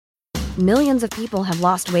Millions of people have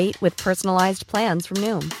lost weight with personalized plans from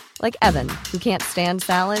Noom. Like Evan, who can't stand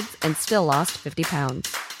salads and still lost 50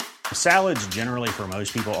 pounds. Salads generally for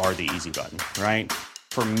most people are the easy button, right?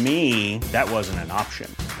 For me, that wasn't an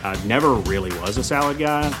option. I never really was a salad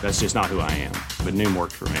guy. That's just not who I am. But Noom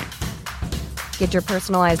worked for me. Get your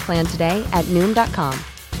personalized plan today at Noom.com.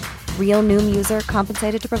 Real Noom user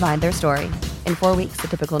compensated to provide their story. In 4 weeks, the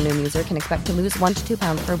typical Noom user can expect to lose 1 to 2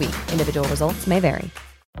 pounds per week. Individual results may vary.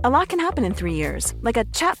 A lot can happen in 3 years, like a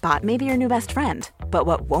chatbot may be your new best friend. But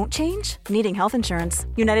what won't change? Needing health insurance.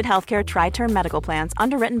 United Healthcare Tri-Term Medical Plans,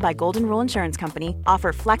 underwritten by Golden Rule Insurance Company,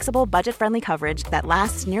 offer flexible, budget-friendly coverage that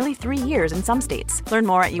lasts nearly 3 years in some states. Learn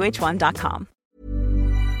more at uh1.com.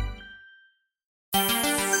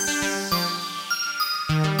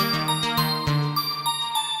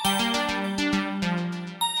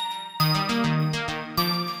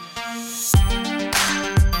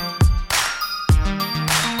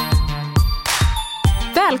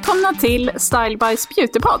 Välkomna till Style By's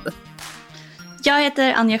Beautypod. Jag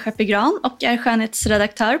heter Anja Skeppegran och är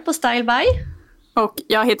skönhetsredaktör på Style By. Och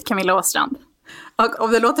jag heter Camilla Åstrand. Och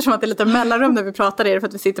om det låter som att det är lite mellanrum när vi pratar är det för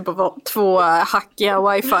att vi sitter på 2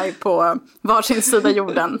 hackiga wifi på varsin sida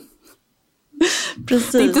jorden.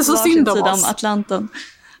 Precis, det är inte så synd om oss. Om Atlanten.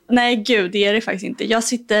 Nej, gud, det är det faktiskt inte. Jag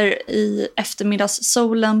sitter i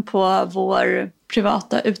eftermiddagssolen på vår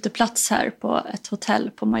privata uteplats här på ett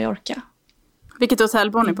hotell på Mallorca. Vilket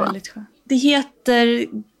hotell bor ni på? Det heter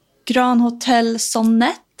Gran Hotel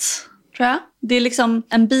Sonnet, tror jag. Det är liksom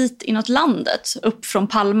en bit inåt landet, upp från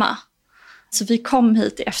Palma. Så vi kom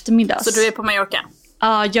hit i eftermiddags. Så du är på Mallorca?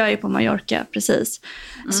 Ja, jag är på Mallorca, precis.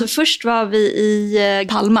 Så först var vi i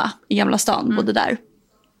Palma, i Gamla stan, bodde där.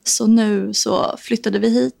 Så nu så flyttade vi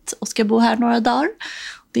hit och ska bo här några dagar.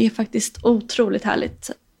 Det är faktiskt otroligt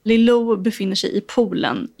härligt. Lilo befinner sig i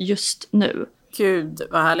poolen just nu. Gud,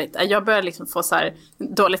 vad härligt. Jag börjar liksom få så här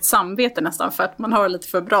dåligt samvete nästan för att man har det lite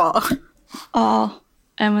för bra. Ja,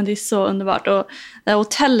 men det är så underbart. Och det här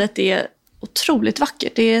hotellet är otroligt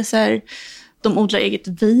vackert. Det är så här, de odlar eget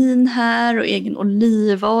vin här och egen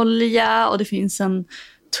olivolja. Och det finns en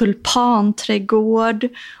tulpanträdgård.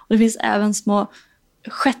 Och det finns även små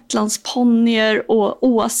shetlandsponnyer och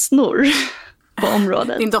åsnor på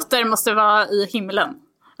området. Din dotter måste vara i himlen,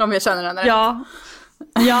 om jag känner henne.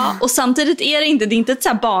 Ja, och samtidigt är det inte ett så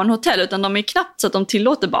här barnhotell, utan de är knappt så att de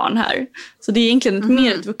tillåter barn här. Så det är egentligen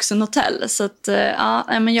mer ett vuxenhotell. Så att,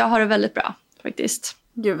 men jag har det väldigt bra faktiskt.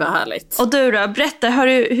 Gud vad härligt. Och du då, berätta,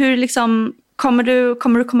 hur liksom, kommer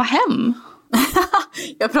du komma hem?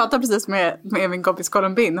 Jag pratade precis med min kompis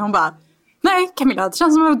Columbine. Hon bara, nej Camilla, det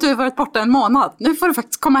känns som att du har varit borta en månad. Nu får du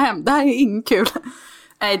faktiskt komma hem, det här är inget kul.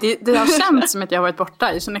 Nej, det har känts som att jag har varit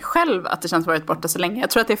borta. Jag känner själv att det känns som att jag har varit borta så länge. Jag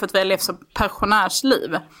tror att det är för att vi har levt så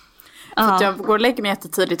pensionärsliv. För att jag går och lägger mig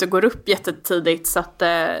jättetidigt och går upp jättetidigt. Så att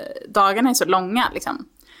dagarna är så långa liksom.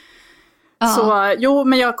 Så jo,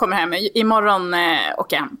 men jag kommer hem. Imorgon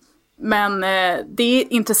åker jag hem. Men det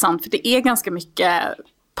är intressant för det är ganska mycket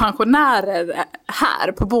pensionärer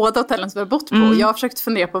här på båda hotellen som vi har bott på. Jag har försökt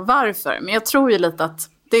fundera på varför. Men jag tror ju lite att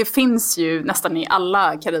det finns ju nästan i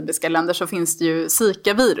alla karibiska länder så finns det ju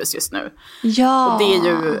Zika-virus just nu. Ja. Och det är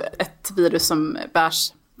ju ett virus som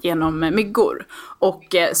bärs genom myggor.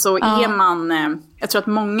 Och så är man, jag tror att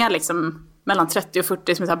många liksom mellan 30 och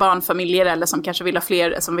 40 som är barnfamiljer eller som kanske vill ha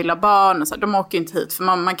fler som vill ha barn. Och så, de åker ju inte hit för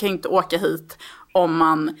man kan ju inte åka hit om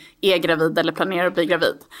man är gravid eller planerar att bli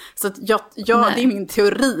gravid. Så att det är min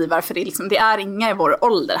teori varför det är inga i vår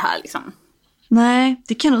ålder här liksom. Nej,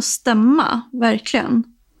 det kan nog stämma, verkligen.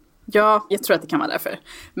 Ja, jag tror att det kan vara därför.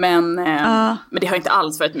 Men det har inte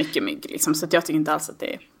alls varit mycket mygg liksom, så att jag tycker inte alls att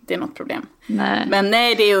det är något problem. Nej. Men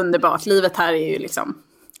nej, det är underbart. Livet här är ju liksom,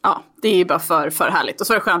 det är ju bara för härligt. Och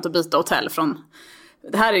så är det skönt att byta hotell från,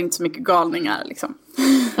 det här är inte så mycket galningar liksom.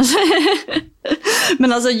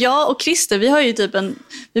 Men alltså jag och Christer, vi har ju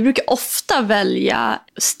vi brukar ofta välja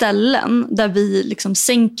ställen där vi liksom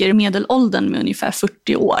sänker medelåldern med ungefär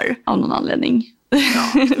 40 år av någon anledning.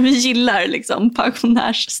 Ja. Vi gillar liksom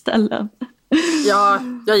pensionärsställen. Ja,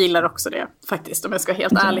 jag gillar också det faktiskt, om jag ska vara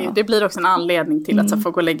helt ärlig. Det blir också en anledning till att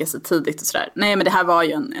få gå och lägga sig tidigt och sådär. Nej, men det här var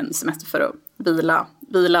ju en semester för att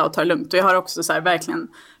vila och ta det lugnt. Och jag har också så här verkligen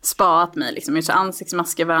spaat mig liksom. Jag kör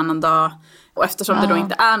ansiktsmasker varannan dag. Och eftersom det då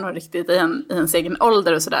inte är något riktigt i ens egen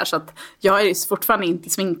ålder och sådär, så att jag har ju fortfarande inte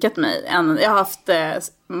sminkat mig än. Jag har haft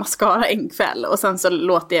mascara en kväll och sen så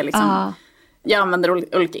låter jag liksom... Jag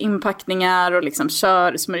använder olika inpackningar och liksom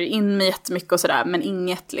smörjer in mig jättemycket och sådär. Men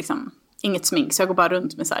inget smink. Så jag går bara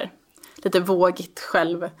runt med så här lite vågigt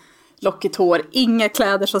själv, lockigt hår. Inga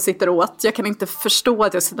kläder som sitter åt. Jag kan inte förstå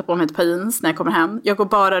att jag sätter på mig ett par jeans när jag kommer hem. Jag går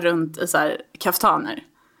bara runt i så här kaftaner.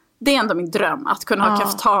 Det är ändå min dröm, att kunna ha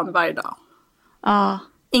kaftan varje dag. Ja.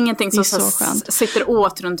 Ingenting som så skönt. sitter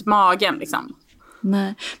åt runt magen liksom.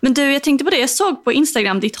 Nej. Men du, jag tänkte på det. Jag såg på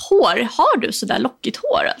Instagram ditt hår. Har du sådär lockigt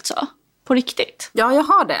hår alltså? På riktigt? Ja, jag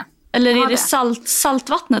har det. Eller är det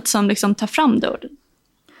saltvattnet som liksom tar fram det?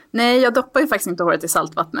 Nej, jag doppar ju faktiskt inte håret i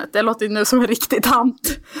saltvattnet. Det låter ju nu som en riktig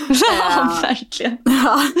tant. Ja, verkligen.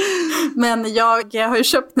 Ja. Men jag har ju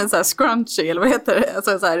köpt en sån här scrunchie, eller vad heter det?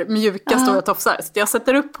 Alltså så här mjuka stora tofsar. Så jag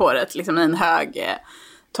sätter upp håret liksom i en hög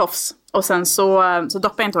tofs. Och sen så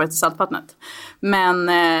doppar jag inte håret i saltvattnet.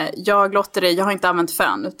 Men jag låter det, jag har inte använt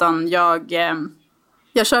fön, utan jag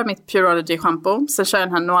kör mitt Pureology shampoo. Sen kör jag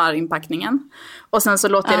den här Noir-inpackningen. Och sen så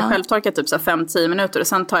låter jag det självtorka typ så 5-10 minuter. Och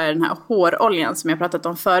sen tar jag den här håroljan som jag pratat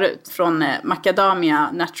om förut. Från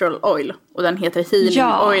Macadamia Natural Oil. Och den heter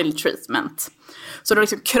Healing Oil Treatment. Så då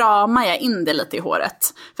liksom kramar jag in det lite i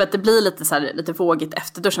håret. För att det blir lite så här, lite vågigt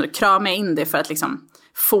efter duschen. Då kramar jag in det för att liksom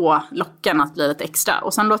få lockarna att bli lite extra.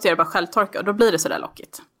 Och sen låter jag det bara självtorka. Och då blir det så där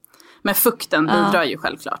lockigt. Men fukten bidrar ju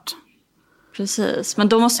självklart. Precis, men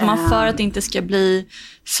då måste man, för att det inte ska bli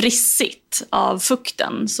frissigt av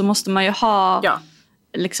fukten, så måste man ju ha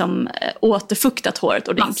liksom återfuktat håret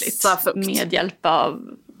ordentligt. Med hjälp av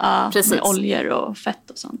med oljor och fett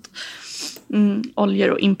och sånt. Oljor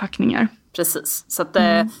och inpackningar. Precis, så att,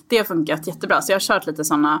 det har funkat jättebra. Så jag har kört lite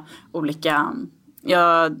sådana olika...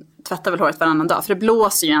 Jag tvättar väl håret varannan dag. För det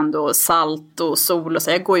blåser ju ändå salt och sol. Och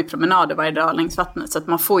så. Jag går ju promenader varje dag längs vattnet. Så att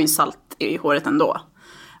man får ju salt i håret ändå.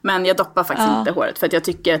 Men jag doppar faktiskt inte håret. För att jag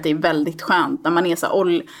tycker att det är väldigt skönt. När man är så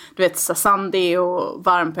du vet, så sandig och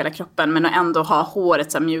varm på hela kroppen. Men att ändå ha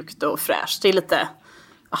håret så mjukt och fräscht. Det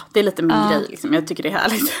är lite min grej liksom. Jag tycker det är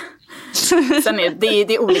härligt. Sen är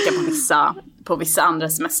det är olika på vissa andra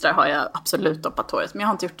semestrar har jag absolut doppat håret. Men jag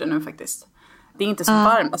har inte gjort det nu faktiskt. Det är inte så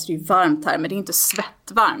varmt, alltså det är varmt här, men det är inte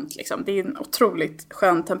svettvarmt liksom. Det är en otroligt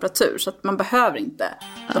skön temperatur, så att man behöver inte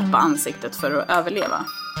doppa ansiktet för att överleva.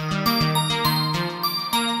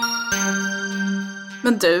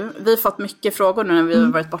 Men du, vi har fått mycket frågor nu när vi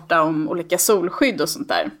har varit borta om olika solskydd och sånt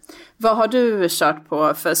där. Vad har du kört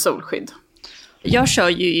på för solskydd? Jag kör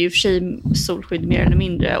ju i och för sig solskydd mer eller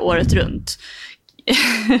mindre året runt.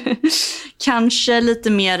 Kanske lite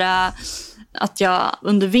mera att jag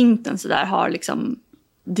under vintern så där har liksom,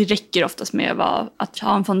 det räcker oftast med att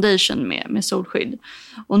ha en foundation med solskydd.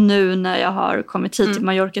 Och nu när jag har kommit hit till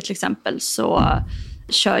Mallorca till exempel, så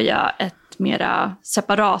kör jag ett mera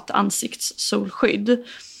separat ansiktssolskydd.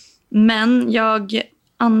 Men jag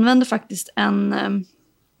använder faktiskt en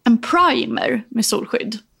primer med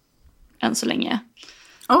solskydd än så länge.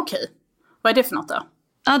 Okej. Vad är det för något då?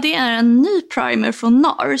 Ja, det är en ny primer från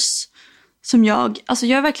NARS som jag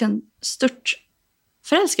är verkligen stört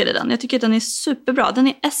förälskad i den. Jag tycker att den är superbra. Den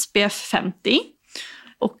är SPF 50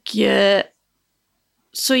 och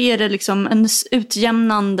så är det liksom en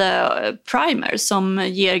utjämnande primer som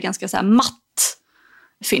ger ganska så här matt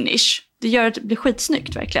finish. Det gör att det blir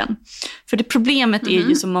skitsnyggt verkligen. För det problemet är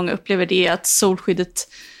ju, som många upplever, det är att solskyddet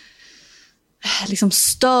liksom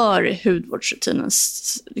stör hudvårdsrutinen.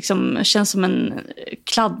 Liksom känns som en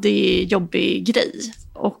kladdig, jobbig grej.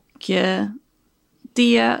 Och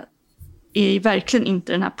det är verkligen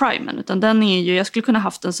inte den här primern, utan den är ju, jag skulle kunna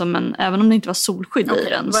haft den som en, även om det inte var solskydd i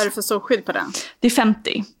den. Vad är det för solskydd på den? Det är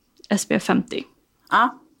 50, SPF 50.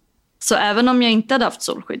 Ja. Så även om jag inte hade haft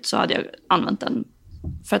solskydd så hade jag använt den,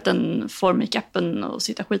 för att den får makeupen att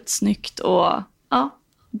sitta skitsnyggt och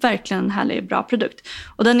verkligen en härlig, bra produkt.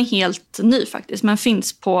 Och den är helt ny faktiskt, men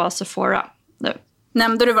finns på Sephora nu.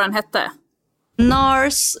 Nämnde du vad den hette?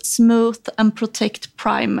 NARS Smooth and Protect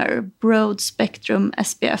Primer Broad Spectrum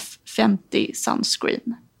SPF 50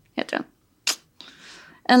 Sunscreen heter den.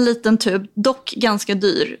 En liten tub, dock ganska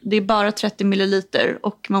dyr. Det är bara 30 ml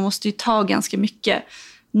och man måste ju ta ganska mycket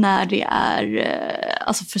när det är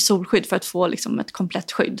alltså för solskydd, för att få liksom ett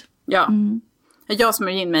komplett skydd. Ja. Jag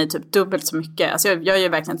smörjer in mig typ dubbelt så mycket. Alltså jag gör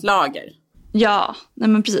verkligen ett lager. Ja, nej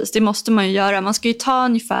men precis. Det måste man ju göra. Man ska ju ta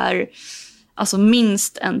ungefär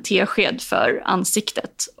minst en tesked för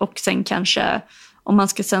ansiktet. Och sen kanske, om man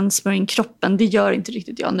ska sen smörja in kroppen, det gör inte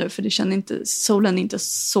riktigt jag nu. För solen är inte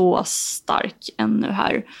så stark ännu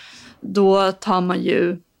här. Då tar man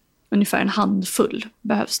ju ungefär en handfull,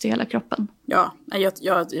 behövs till hela kroppen. Ja,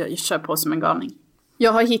 jag kör på som en galning.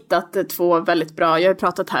 Jag har hittat 2 väldigt bra, jag har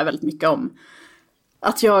pratat här väldigt mycket om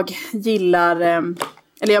att jag gillar,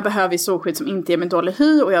 eller jag behöver solskydd som inte ger mig dålig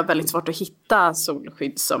hy, och jag har väldigt svårt att hitta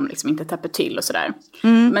solskydd som liksom inte täpper till och sådär.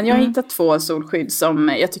 Men jag har hittat 2 solskydd som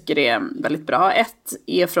jag tycker är väldigt bra. Ett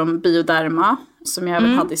är från Bioderma, som jag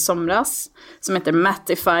även hade i somras, som heter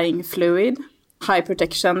Mattifying Fluid High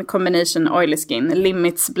Protection Combination Oily Skin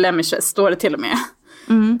Limits Blemishes, står det till och med.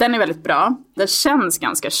 Den är väldigt bra. Den känns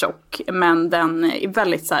ganska tjock, men den är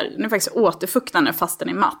väldigt så här, den är faktiskt återfuktande fast den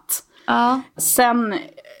är matt. Sen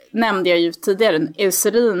nämnde jag ju tidigare,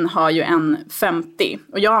 Eucerin har ju en 50.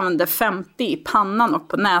 Och jag använder 50 i pannan och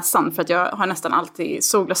på näsan för att jag har nästan alltid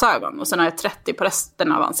solglasögon. Och sen har jag 30 på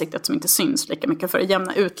resten av ansiktet som inte syns lika mycket för att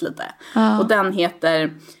jämna ut lite. Och den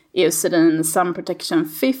heter Eucerin Sun Protection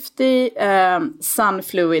 50 Sun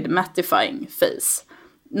Fluid Mattifying Face.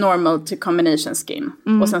 Normal to combination skin.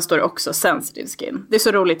 Och sen står det också sensitive skin. Det är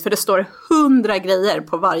så roligt för det står 100 grejer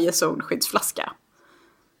på varje solskyddsflaska.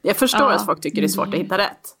 Jag förstår att folk tycker det är svårt att hitta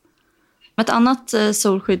rätt. Ett annat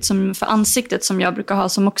solskydd som för ansiktet som jag brukar ha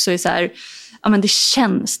som också är så här, ja men det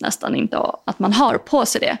känns nästan inte att man har på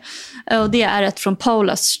sig det. Och det är ett från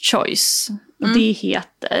Paula's Choice. Och det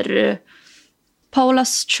heter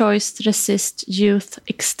Paula's Choice Resist Youth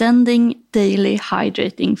Extending Daily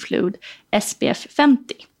Hydrating Fluid SPF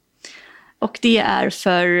 50. Och det är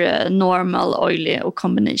för normal, oily och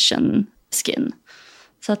combination skin.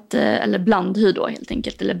 Så att, eller blandhy då helt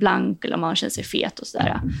enkelt. Eller blank eller om man känner sig fet och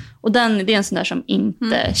sådär. Och det är en sån där som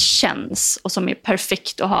inte känns. Och som är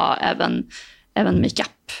perfekt att ha även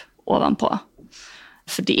makeup ovanpå.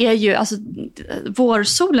 För det är ju, alltså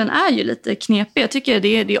vårsolen är ju lite knepig. Jag tycker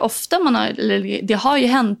det är ofta man har, eller det har ju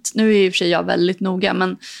hänt, nu är ju i och för sig jag väldigt noga,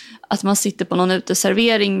 men att man sitter på någon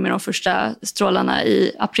uteservering med de första strålarna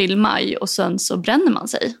i april-maj och sen så bränner man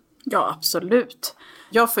sig. Ja, absolut.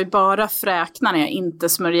 Jag får ju bara fräkna när jag inte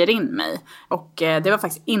smörjer in mig. Och det var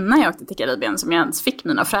faktiskt innan jag åkte till Karibien som jag ens fick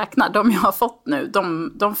mina fräknar. De jag har fått nu,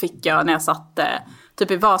 de fick jag när jag satt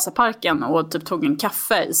typ i Vasaparken och typ tog en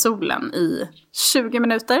kaffe i solen i 20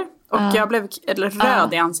 minuter. Och jag blev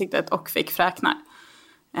röd i ansiktet och fick fräknar.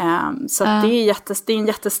 Så det är en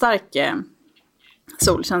jättestark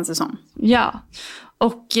sol, känns det som. Ja,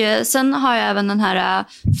 och sen har jag även den här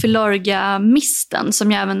Filorga-misten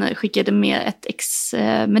som jag även skickade med ett ex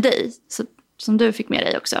med dig. Som du fick med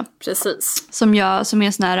dig också. Precis. Som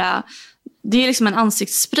är sån här, det är liksom en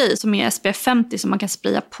ansiktsspray som är SPF 50 som man kan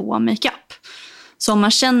spraya på makeup. Så om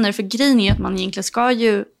man känner, för grejen är att man egentligen ska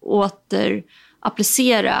ju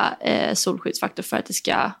återapplicera solskyddsfaktor för att det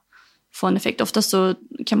ska få en effekt. Ofta så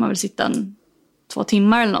kan man väl sitta 2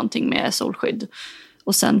 timmar eller någonting med solskydd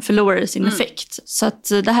och sen förlorar det sin effekt. Så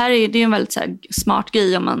att det här är en väldigt så här smart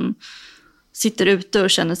grej om man sitter ute och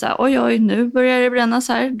känner så här, oj, nu börjar det brännas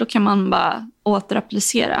här. Då kan man bara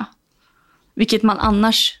återapplicera. Vilket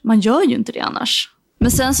man gör ju inte det annars.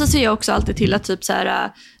 Men sen så ser jag också alltid till att typ så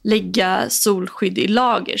här, lägga solskydd i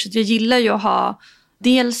lager. Så jag gillar ju att ha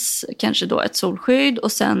dels kanske då ett solskydd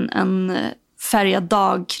och sen en färgad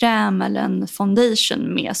dagkräm eller en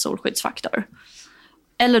foundation med solskyddsfaktor.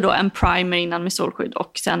 Eller då en primer innan med solskydd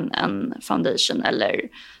och sen en foundation eller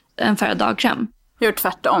en färgad dagkräm. Jag har gjort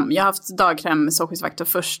tvärtom. Jag har haft dagkräm med solskyddsfaktor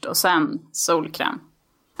först och sen solkräm.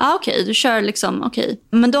 Okej, du kör liksom, okej.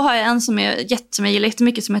 Men då har jag en som jag gillar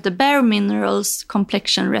jättemycket som heter Bare Minerals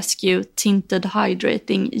Complexion Rescue Tinted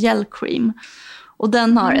Hydrating Gel Cream. Och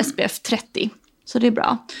den har SPF 30, så det är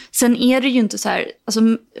bra. Sen är det ju inte så här, alltså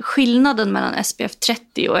skillnaden mellan SPF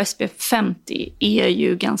 30 och SPF 50 är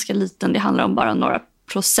ju ganska liten. Det handlar om bara några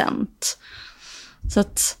procent. Så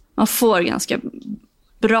att man får ganska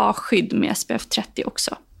bra skydd med SPF 30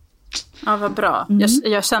 också. Ja, vad bra.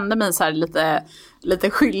 Jag kände mig så här lite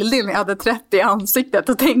skyldig när jag hade 30 i ansiktet.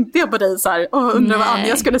 Och tänkte jag på dig så här, undrar vad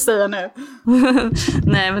Anja skulle säga nu.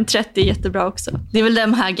 Nej, men 30 är jättebra också. Det är väl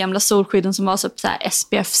de här gamla solskydden som var så här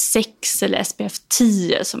SPF 6 eller SPF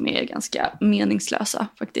 10 som är ganska meningslösa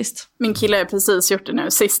faktiskt. Min kille har precis gjort det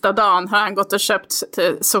nu. Sista dagen har han gått och köpt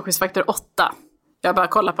solskyddsfaktor 8. Jag bara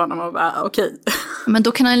kollar på honom och bara okej. Men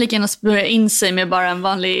då kan han lika gärna smörja in sig med bara en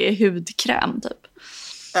vanlig hudkräm typ.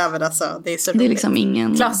 Ja, men alltså, det är så roligt. Det är liksom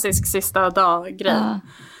ingen klassisk sista dag-grej.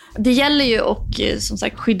 Det gäller ju och som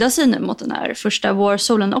sagt skydda sig nu mot den här första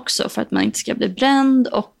vårsolen också för att man inte ska bli bränd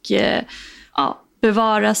och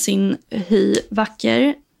bevara sin hy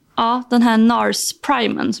vacker. Ja, den här NARS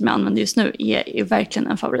Primen som jag använder just nu är verkligen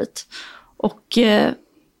en favorit. Och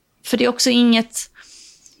för det är också inget,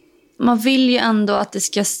 man vill ju ändå att det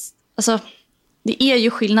ska, alltså det är ju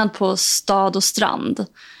skillnad på stad och strand.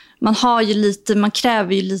 Man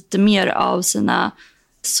kräver ju lite mer av sina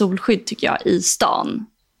solskydd tycker jag i stan.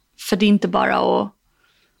 För det är inte bara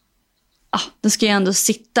att, den ska ju ändå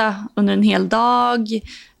sitta under en hel dag.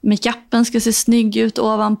 Makeupen ska se snygg ut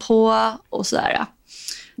ovanpå och sådär.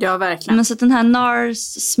 Ja, verkligen. Men så att den här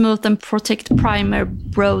NARS Smooth and Protect Primer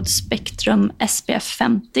Broad Spectrum SPF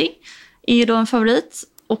 50 är ju då en favorit.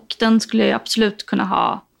 Och den skulle jag absolut kunna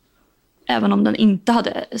ha även om den inte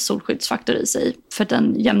hade solskyddsfaktor i sig. För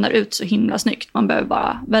den jämnar ut så himla snyggt. Man behöver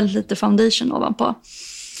bara väldigt lite foundation ovanpå.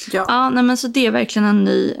 Ja, nej, men så det är verkligen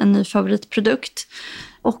en ny favoritprodukt.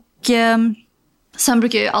 Och sen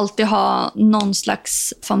brukar jag alltid ha någon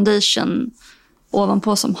slags foundation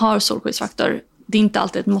ovanpå som har solskyddsfaktor. Det är inte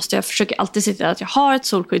alltid, jag försöker alltid se till att jag har ett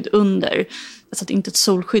solskydd under. Så att inte ett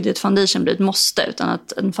solskydd i ett foundation blir ett måste. Utan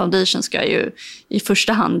att en foundation ska ju i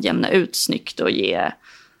första hand jämna ut snyggt och ge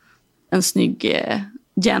en snygg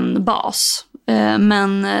jämn bas.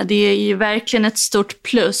 Men det är ju verkligen ett stort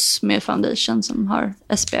plus med foundation som har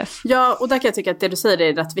SPF. Ja, och där kan jag tycka att det du säger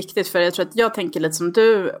är rätt viktigt. För jag tror att jag tänker lite som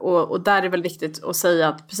du. Och där är det väl viktigt att säga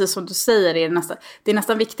att precis som du säger det är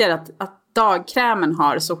nästan viktigare att dagkrämen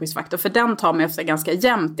har solskyddsfaktor. För den tar man ofta ganska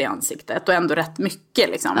jämnt i ansiktet. Och ändå rätt mycket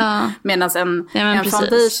liksom. Medan en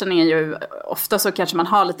foundation är ju ofta så kanske man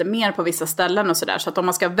har lite mer på vissa ställen och sådär. Så att om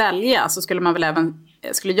man ska välja så skulle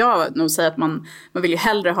jag nog säga att man vill ju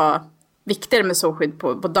hellre ha viktigare med solskydd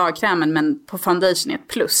på dagkrämen, men på foundation är ett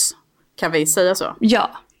plus. Kan vi säga så?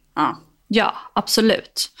 Ja,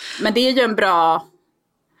 absolut. Men det är ju en bra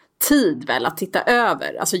tid väl att titta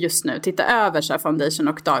över, alltså just nu, titta över så här foundation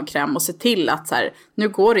och dagkräm och se till att så här, nu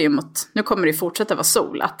kommer det fortsätta vara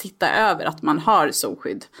sol, att titta över att man har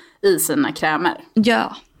solskydd i sina krämer.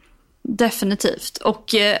 Ja, definitivt.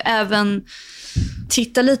 Och även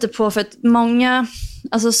titta lite på, för att många,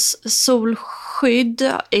 alltså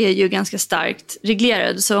solskydd är ju ganska starkt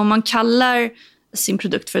reglerad. Så om man kallar sin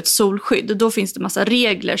produkt för ett solskydd, då finns det massa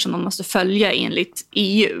regler som man måste följa enligt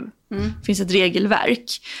EU. Det finns ett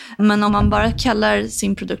regelverk. Men om man bara kallar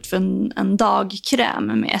sin produkt för en dagkräm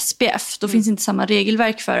med SPF, då finns inte samma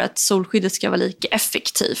regelverk för att solskyddet ska vara lika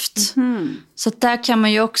effektivt. Så att där kan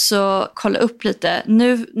man ju också kolla upp lite.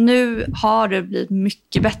 Nu har det blivit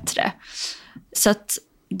mycket bättre. Så att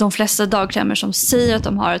de flesta dagkrämer som säger att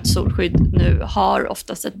de har ett solskydd nu har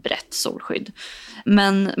oftast ett brett solskydd.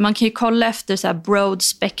 Men man kan ju kolla efter så här broad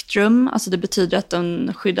spectrum. Alltså det betyder att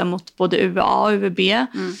de skyddar mot både UVA och UVB.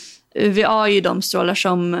 UVA är ju de strålar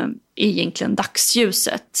som är egentligen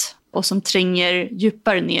dagsljuset och som tränger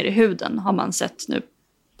djupare ner i huden, har man sett nu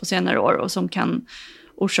på senare år, och som kan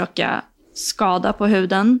orsaka skada på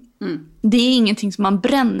huden. Det är ingenting som man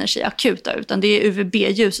bränner sig akut av, utan det är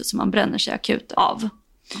UVB-ljuset som man bränner sig akut av.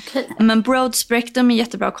 Okay. Men broad spectrum är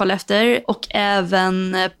jättebra att kolla efter, och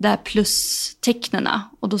även det här plustecknena,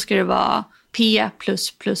 och då ska det vara P+++,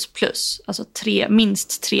 alltså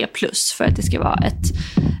minst 3+, för att det ska vara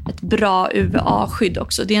ett bra UVA-skydd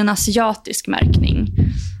också. Det är en asiatisk märkning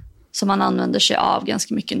som man använder sig av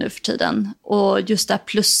ganska mycket nu för tiden. Och just där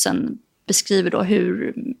plussen beskriver då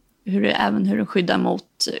hur den skyddar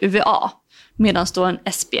mot UVA. Medan då en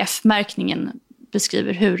SPF-märkningen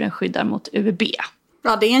beskriver hur den skyddar mot UVB.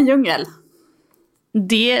 Ja, det är en djungel.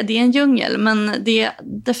 Det är en djungel, men det är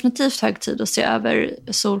definitivt hög tid att se över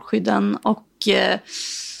solskydden. Och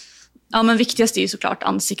men viktigast är ju såklart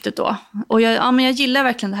ansiktet då. Och jag gillar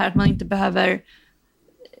verkligen det här att man inte behöver,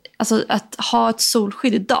 alltså att ha ett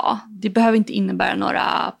solskydd idag, det behöver inte innebära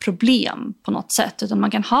några problem på något sätt, utan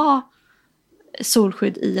man kan ha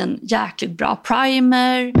solskydd i en jäkligt bra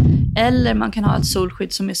primer, eller man kan ha ett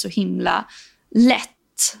solskydd som är så himla lätt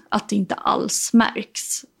att det inte alls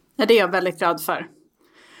märks. Ja, det är jag väldigt glad för.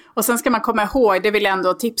 Och sen ska man komma ihåg, det vill jag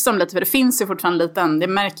ändå tipsa om lite, för det finns ju fortfarande det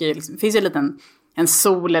märker ju liksom, det finns ju en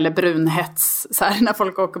sol- eller brunhets så här, när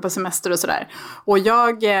folk åker på semester och sådär. Och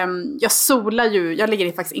jag solar ju, jag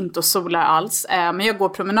ligger faktiskt inte och solar alls, men jag går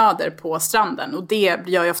promenader på stranden, och det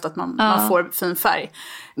gör ju ofta att man får fin färg.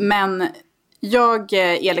 Men jag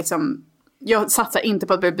är liksom, jag satsar inte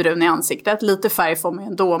på att bli brun i ansiktet. Lite färg får man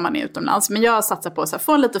ändå om man är utomlands. Men jag satsar på att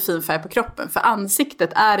få en lite fin färg på kroppen. För ansiktet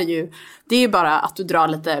det är ju bara att du drar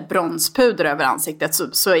lite bronspuder över ansiktet.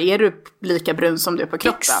 Så är du lika brun som du är på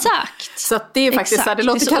kroppen. Exakt. Så att det är faktiskt så här, det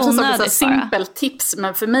låter kanske som ett simpelt tips.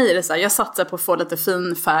 Men för mig är det så här, jag satsar på att få lite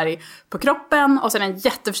fin färg på kroppen. Och sen är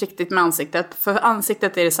jätteförsiktigt med ansiktet. För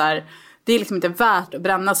ansiktet är det så här, det är liksom inte värt att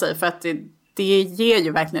bränna sig. För att det ger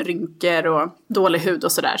ju verkligen rynkor och dålig hud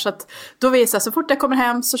och sådär. Så att då vill jag säga, så fort jag kommer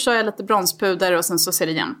hem så kör jag lite bronspuder och sen så ser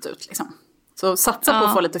det jämnt ut liksom. Så satsa på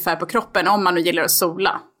att få lite färg på kroppen om man nu gillar att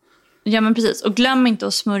sola. Ja, men precis. Och glöm inte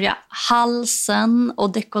att smörja halsen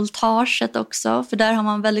och dekolletaget också. För där har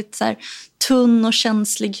man väldigt så här tunn och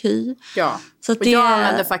känslig hy. Ja, så och jag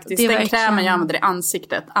använder faktiskt, den krämen jag använder i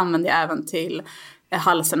ansiktet använder jag även till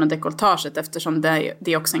halsen och dekolletaget. Eftersom det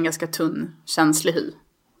är också en ganska tunn, känslig hy.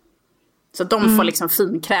 Så de får liksom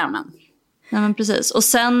finkrämen. Ja, men precis. Och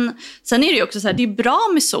sen är det ju också så här, det är bra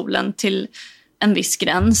med solen till en viss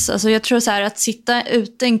gräns. Alltså jag tror så här, att sitta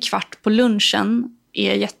ute en kvart på lunchen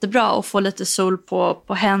är jättebra att få lite sol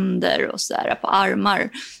på händer och så där, på armar.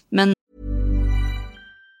 Men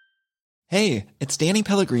Hey, it's Danny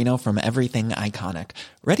Pellegrino from Everything Iconic.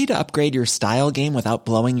 Ready to upgrade your style game without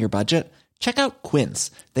blowing your budget? Check out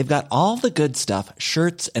Quince. They've got all the good stuff,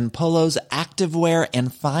 shirts and polos, activewear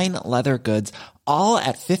and fine leather goods, all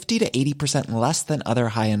at 50 to 80% less than other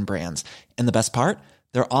high-end brands. And the best part?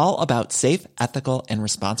 They're all about safe, ethical, and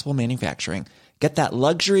responsible manufacturing. Get that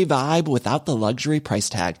luxury vibe without the luxury price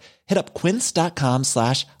tag. Hit up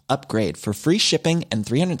quince.com/upgrade for free shipping and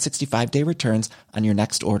 365-day returns on your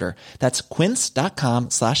next order. That's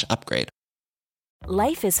quince.com/upgrade.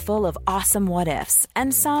 Life is full of awesome what-ifs,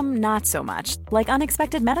 and some not so much, like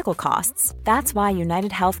unexpected medical costs. That's why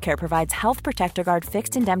United Healthcare provides Health Protector Guard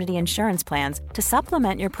fixed indemnity insurance plans to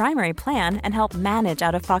supplement your primary plan and help manage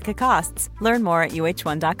out-of-pocket costs. Learn more at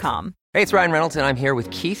uh1.com. Hey, it's Ryan Reynolds, and I'm here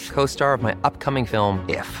with Keith, co-star of my upcoming film,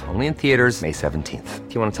 If, only in theaters May 17th.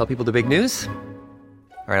 Do you want to tell people the big news?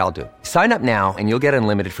 All right, I'll do it. Sign up now and you'll get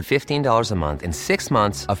unlimited for $15 a month and 6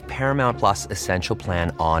 months of Paramount Plus Essential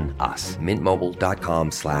Plan on us.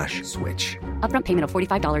 MintMobile.com/switch. Upfront payment of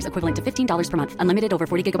 $45 equivalent to $15 per month. Unlimited over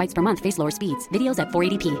 40 gigabytes per month. Face lower speeds. Videos at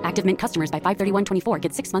 480p. Active Mint customers by 531.24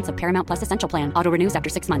 get 6 months of Paramount Plus Essential Plan. Auto renews after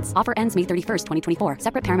 6 months. Offer ends May 31st, 2024.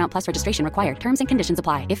 Separate Paramount Plus registration required. Terms and conditions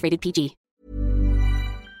apply if rated PG.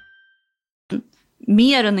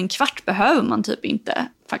 mer än en kvart behöver man typ inte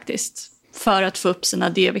faktiskt för att få upp sina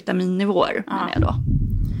D-vitaminnivåer, menar jag då.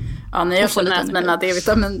 Ja, när jag känner att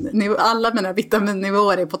alla mina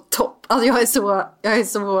vitaminnivåer är på topp. Alltså jag har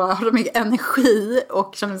så mycket energi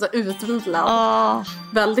och känner mig så utvilad.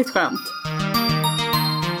 Väldigt skönt.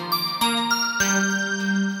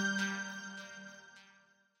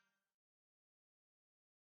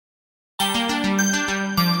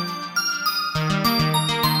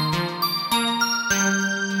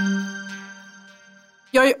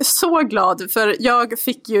 Jag är så glad för jag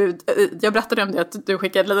berättade om det att du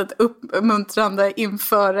skickade lite uppmuntrande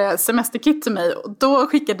inför semesterkit till mig. Och då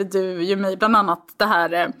skickade du ju mig bland annat det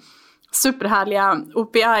här superhärliga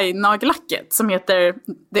OPI-nagellacket som heter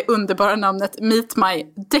det underbara namnet Meet My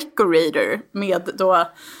Decorator med då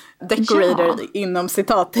decorator inom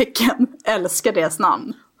citattecken. Älskar deras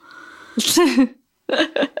namn.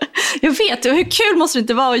 Jag vet, hur kul måste det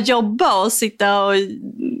inte vara att jobba och sitta och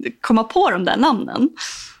komma på de där namnen?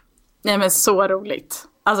 Nej, men så roligt.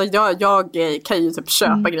 Alltså jag kan ju typ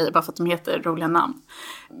köpa grejer bara för att de heter roliga namn.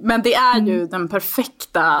 Men det är ju den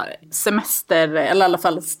perfekta semester, eller i alla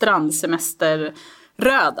fall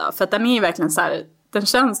strandsemesterröda. För att den är ju verkligen så här, den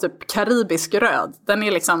känns typ karibisk röd. Den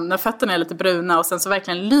är liksom, när fötterna är lite bruna och sen så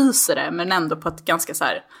verkligen lyser det, men ändå på ett ganska så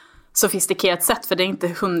här sofistikerat sätt, för det är inte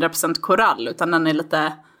 100% korall utan den är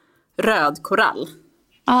lite röd korall.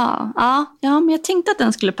 Ja, men jag tänkte att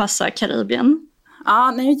den skulle passa Karibien.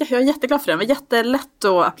 Ja, nej, jag är jätteglad för den. Det var jättelätt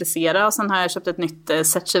att applicera och sen har jag köpt ett nytt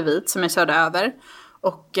Setchevit som jag körde över.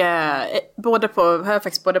 Och har jag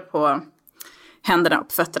faktiskt både på händerna och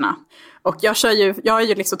på fötterna. Och jag har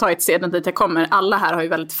ju liksom tagit sedan dit jag kommer. Alla här har ju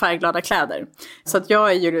väldigt färgglada kläder. Så att jag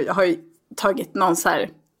har ju tagit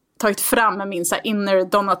fram min så här inner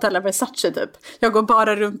Donatella Versace typ. Jag går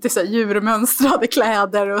bara runt i så här djurmönstrade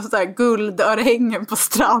kläder och så här guldörhängen på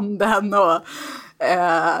stranden och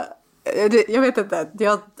jag vet inte,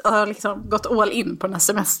 jag har liksom gått all in på den här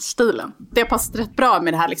semesterstilen. Det har passat rätt bra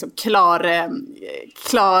med det här liksom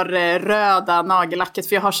klarröda nagellacket,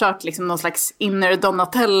 för jag har kört liksom någon slags inner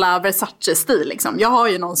Donatella Versace-stil liksom. Jag har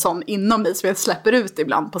ju någon sån inom mig som jag släpper ut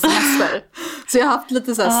ibland på semester. Så jag har haft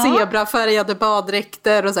lite så här zebrafärgade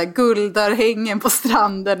baddräkter och så här guldörhängen på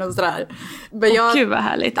stranden och sådär. Gud vad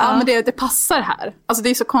härligt. Ja, men det passar här. Alltså det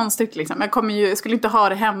är så konstigt liksom. Jag skulle inte ha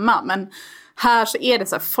det hemma, men här så är det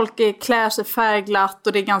så här, folk klär sig färgglatt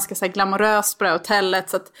och det är ganska så här glamoröst på det här hotellet.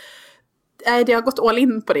 Så att, det har gått all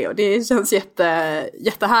in på det och det känns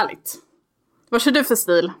jättehärligt. Vad kör du för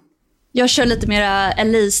stil? Jag kör lite mer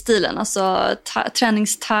LA-stilen, alltså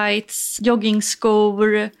träningstights,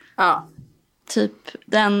 joggingskor. Ja. Typ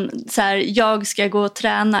den så här, jag ska gå och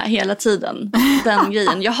träna hela tiden. Den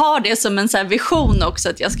grejen. Jag har det som en så här vision också,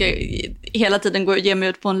 att jag ska hela tiden gå och ge mig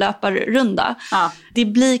ut på en löparrunda. Ja. Det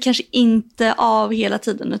blir kanske inte av hela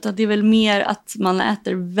tiden, utan det är väl mer att man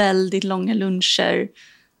äter väldigt långa luncher,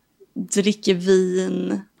 dricker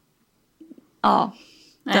vin. Ja.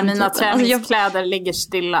 Mina träningskläder ligger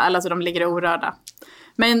stilla, eller alltså de ligger orörda.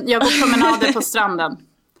 Men jag går promenader på stranden.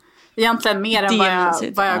 Egentligen mer än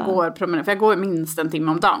vad jag går promenad. För jag går minst en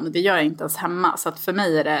timme om dagen. Det gör jag inte ens hemma. Så att för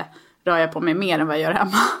mig rör jag på mig mer än vad jag gör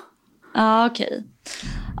hemma. Ja, okej.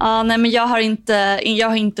 Nej, men jag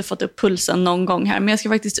har inte fått upp pulsen någon gång här. Men jag ska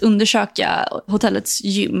faktiskt undersöka hotellets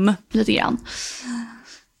gym lite grann.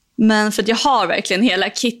 Men för att jag har verkligen hela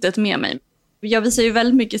kittet med mig. Jag visar ju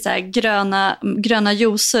väldigt mycket så här gröna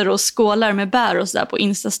juicer och skålar med bär och sådär på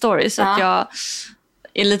Insta-story. Så att jag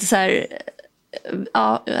är lite så här...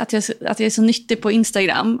 Ja, att jag är så nyttig på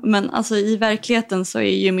Instagram. Men alltså i verkligheten så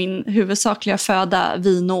är ju min huvudsakliga föda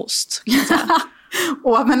vin och ost, kan jag säga.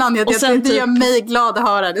 Men Anja, det gör mig glad att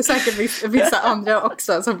höra. Det är säkert vissa andra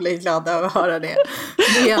också som blir glada av att höra det.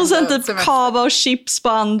 Och sen typ kava och chips på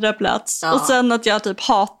andra plats. Ja. Och sen att jag typ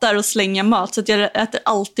hatar att slänga mat. Så att jag äter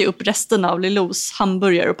alltid upp resten av Lilous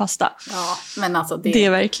hamburgare och pasta. Ja, men alltså det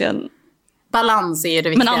är verkligen... Balans är det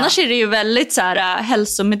viktiga. Men annars är det ju väldigt så här,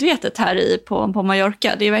 hälsomedvetet här på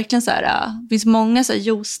Mallorca. Det är verkligen så här, det finns många så här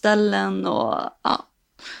juiceställen och ja.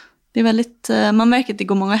 Det är väldigt, man märker att det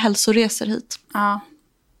går många hälsoresor hit. Ja,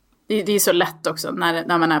 det är så lätt också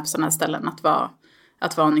när man är på sådana här ställen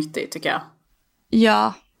att vara nyttig, tycker jag.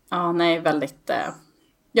 Ja. Ja, nej, väldigt...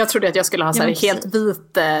 Jag trodde att jag skulle ha så här helt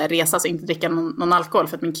vit resa, så inte dricka någon alkohol,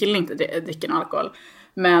 för att min kille inte dricker någon alkohol.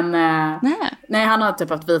 Men nej, han har typ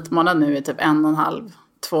haft vit månad nu i typ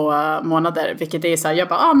 1,5-2 månader. Vilket är så här, jag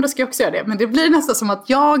bara, men då ska jag också göra det. Men det blir nästan som att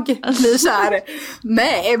jag blir så här,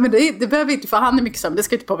 nej, men det behöver inte, för han är mycket som, det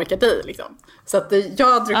ska inte påverka dig liksom. Så att jag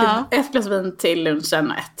har druckit 1 glas vin till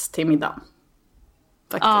lunchen och 1 till middagen.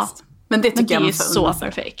 Faktiskt. Men det tycker jag är så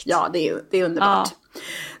perfekt. Ja, det är underbart.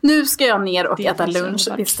 Nu ska jag ner och äta lunch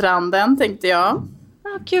vid stranden, tänkte jag.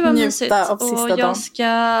 Gud vad mysigt. Av sista dagen. Och jag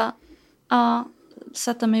ska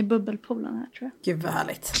sätta mig i bubbelpoolen här, tror jag. Gud vad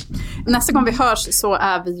härligt. Nästa gång vi hörs så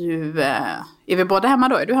är vi ju... är vi båda hemma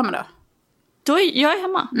då? Är du hemma då? Jag är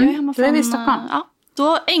hemma. Jag är hemma då är vi i Stockholm.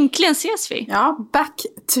 Då äntligen ses vi. Ja, back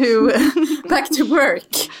to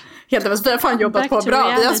work. Helt enkelt, vi har fan jobbat på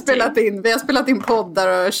bra. Vi har spelat in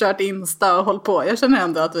poddar och kört Insta och hållit på. Jag känner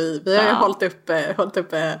ändå att vi har hållit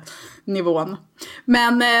upp nivån.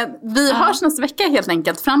 Men vi hörs nästa vecka helt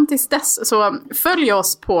enkelt. Fram tills dess så följ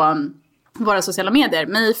oss på våra sociala medier.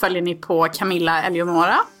 Mig följer ni på Camilla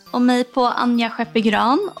Eleonora. Och mig på Anja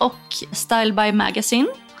Skeppegran och Style by Magazine.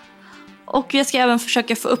 Och jag ska även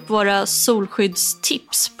försöka få upp våra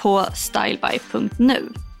solskyddstips på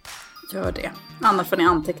styleby.nu. Gör det. Annars får ni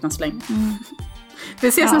anteckna så länge. Vi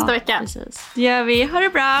ses nästa vecka. Precis. Det gör vi. Ha det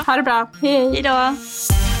bra. Ha det bra. Hej. Hej då.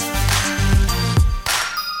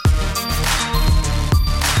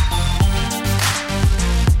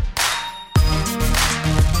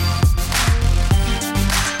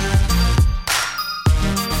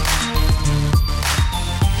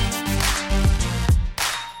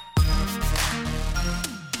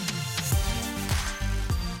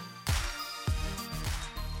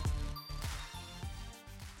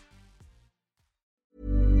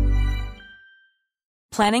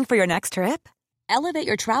 Planning for your next trip? Elevate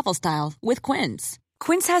your travel style with Quince.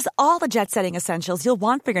 Quince has all the jet-setting essentials you'll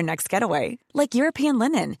want for your next getaway, like European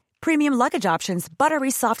linen, premium luggage options,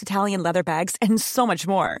 buttery soft Italian leather bags, and so much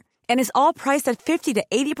more. And is all priced at 50 to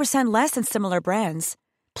 80% less than similar brands.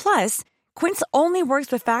 Plus, Quince only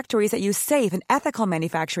works with factories that use safe and ethical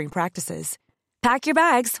manufacturing practices. Pack your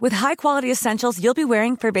bags with high-quality essentials you'll be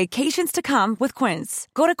wearing for vacations to come with Quince.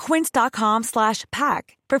 Go to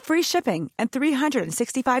quince.com/pack for free shipping and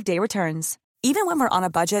 365-day returns. Even when we're on a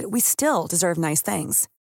budget, we still deserve nice things.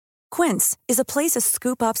 Quince is a place to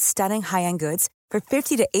scoop up stunning high-end goods for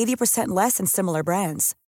 50 to 80% less than similar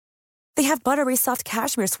brands. They have buttery soft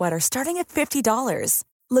cashmere sweaters starting at $50,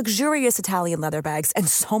 luxurious Italian leather bags, and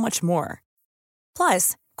so much more.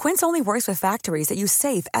 Plus, Quince only works with factories that use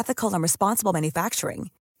safe, ethical, and responsible manufacturing.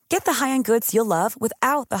 Get the high-end goods you'll love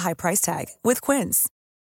without the high price tag with Quince.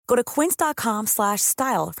 Go to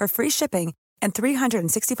quince.com/style for free shipping and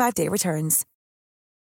 365-day returns.